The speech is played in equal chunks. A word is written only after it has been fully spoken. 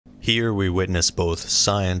Here we witness both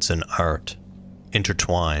science and art,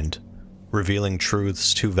 intertwined, revealing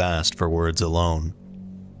truths too vast for words alone.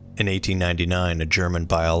 In 1899, a German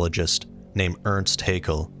biologist named Ernst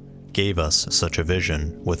Haeckel gave us such a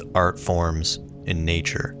vision with art forms in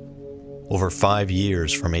nature. Over 5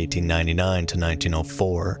 years from 1899 to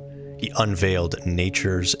 1904, he unveiled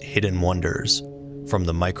nature's hidden wonders, from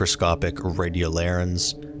the microscopic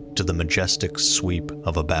radiolarians to the majestic sweep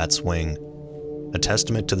of a bat's wing, a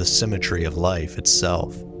testament to the symmetry of life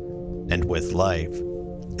itself. And with life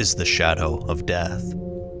is the shadow of death,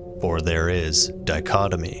 for there is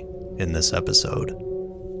dichotomy in this episode.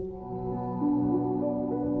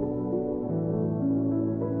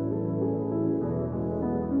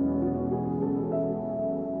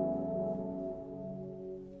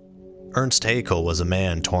 Ernst Haeckel was a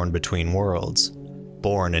man torn between worlds.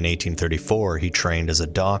 Born in 1834, he trained as a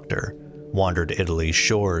doctor, wandered Italy's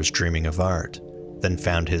shores dreaming of art, then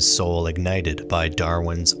found his soul ignited by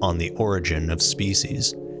Darwin's On the Origin of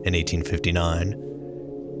Species in 1859.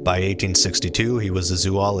 By 1862, he was a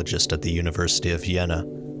zoologist at the University of Vienna,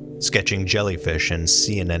 sketching jellyfish and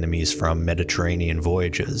sea anemones from Mediterranean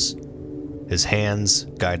voyages. His hands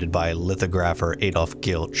guided by lithographer Adolf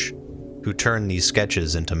Giltsch, who turned these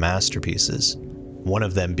sketches into masterpieces, one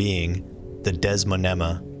of them being the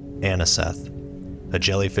Desmonema aniseth, a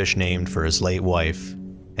jellyfish named for his late wife,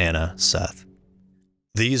 Anna Seth.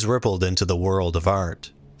 These rippled into the world of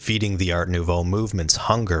art, feeding the Art Nouveau movement's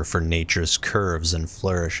hunger for nature's curves and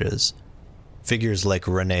flourishes. Figures like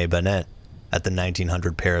René Binet at the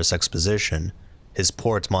 1900 Paris Exposition, his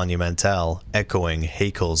Porte Monumentale echoing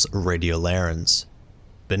Haeckel's radiolarians.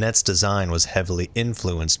 Binet's design was heavily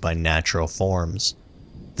influenced by natural forms.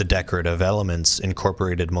 The decorative elements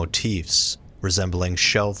incorporated motifs resembling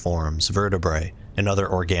shell forms, vertebrae, and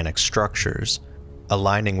other organic structures,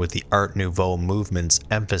 aligning with the Art Nouveau movement's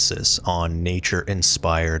emphasis on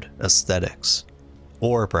nature-inspired aesthetics.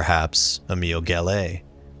 Or perhaps Émile Gallé,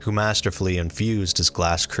 who masterfully infused his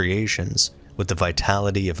glass creations with the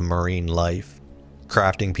vitality of marine life,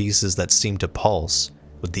 crafting pieces that seemed to pulse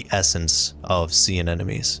with the essence of sea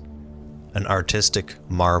anemones. An artistic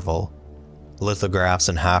marvel, lithographs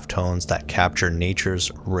and halftones that capture nature's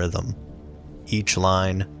rhythm, each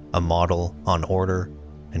line a model on order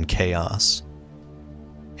and chaos.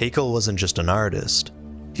 Haeckel wasn't just an artist,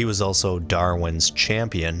 he was also Darwin's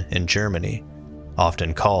champion in Germany,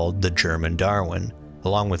 often called the German Darwin,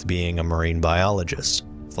 along with being a marine biologist,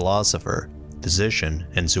 philosopher, physician,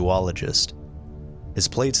 and zoologist. His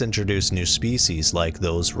plates introduced new species like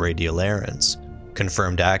those radiolarians,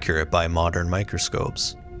 confirmed accurate by modern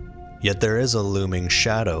microscopes. Yet there is a looming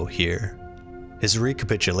shadow here. His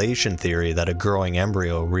recapitulation theory that a growing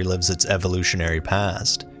embryo relives its evolutionary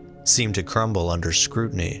past seemed to crumble under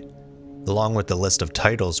scrutiny. Along with the list of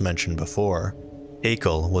titles mentioned before,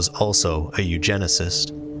 Haeckel was also a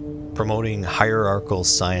eugenicist, promoting hierarchical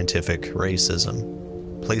scientific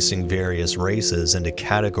racism, placing various races into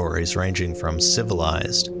categories ranging from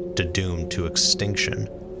civilized to doomed to extinction.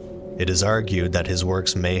 It is argued that his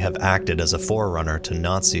works may have acted as a forerunner to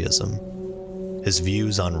Nazism. His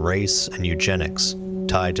views on race and eugenics,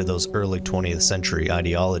 tied to those early 20th century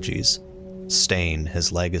ideologies, stain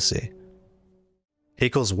his legacy.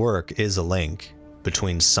 Haeckel's work is a link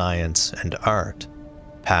between science and art,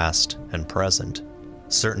 past and present,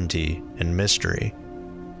 certainty and mystery.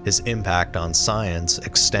 His impact on science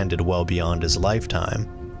extended well beyond his lifetime,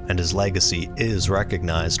 and his legacy is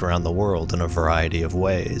recognized around the world in a variety of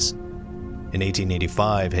ways. In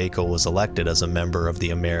 1885, Haeckel was elected as a member of the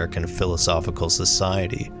American Philosophical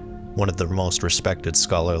Society, one of the most respected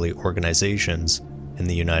scholarly organizations in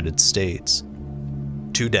the United States.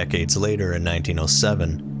 2 decades later, in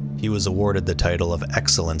 1907, he was awarded the title of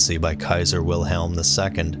Excellency by Kaiser Wilhelm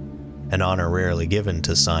II, an honor rarely given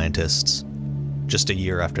to scientists. Just a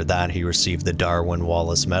year after that, he received the Darwin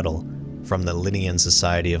Wallace Medal from the Linnean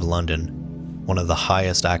Society of London, one of the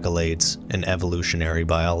highest accolades in evolutionary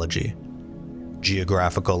biology.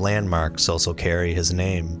 Geographical landmarks also carry his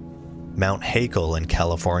name. Mount Haeckel in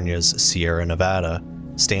California's Sierra Nevada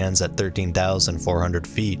stands at 13,400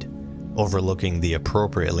 feet, overlooking the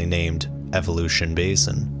appropriately named Evolution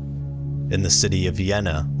Basin. In the city of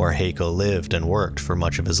Vienna, where Haeckel lived and worked for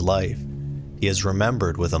much of his life, he is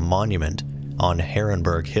remembered with a monument on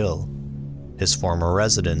Herrenberg Hill. His former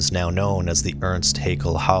residence, now known as the Ernst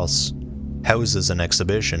Haeckel Haus, houses an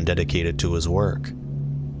exhibition dedicated to his work.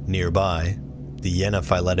 Nearby, the Jena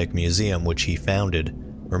Phyletic Museum, which he founded,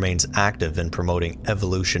 remains active in promoting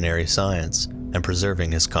evolutionary science and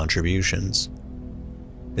preserving his contributions.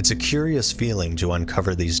 It's a curious feeling to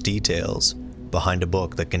uncover these details, behind a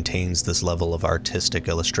book that contains this level of artistic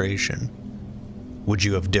illustration? Would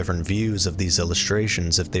you have different views of these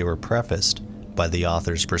illustrations if they were prefaced by the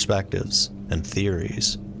author's perspectives and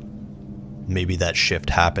theories? Maybe that shift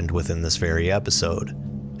happened within this very episode,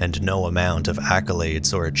 and no amount of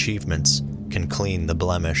accolades or achievements can clean the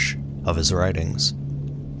blemish of his writings.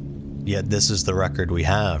 Yet this is the record we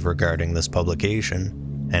have regarding this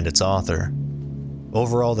publication and its author.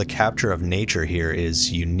 Overall, the capture of nature here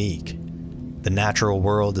is unique. The natural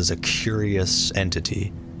world is a curious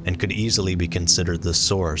entity and could easily be considered the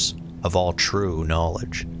source of all true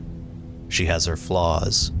knowledge. She has her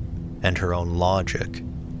flaws and her own logic.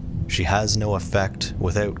 She has no effect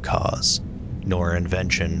without cause, nor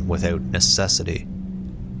invention without necessity.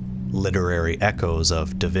 Literary echoes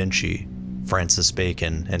of Da Vinci, Francis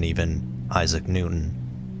Bacon, and even Isaac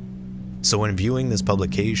Newton. So when viewing this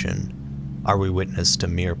publication, are we witness to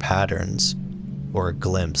mere patterns, or a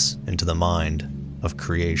glimpse into the mind of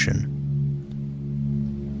creation?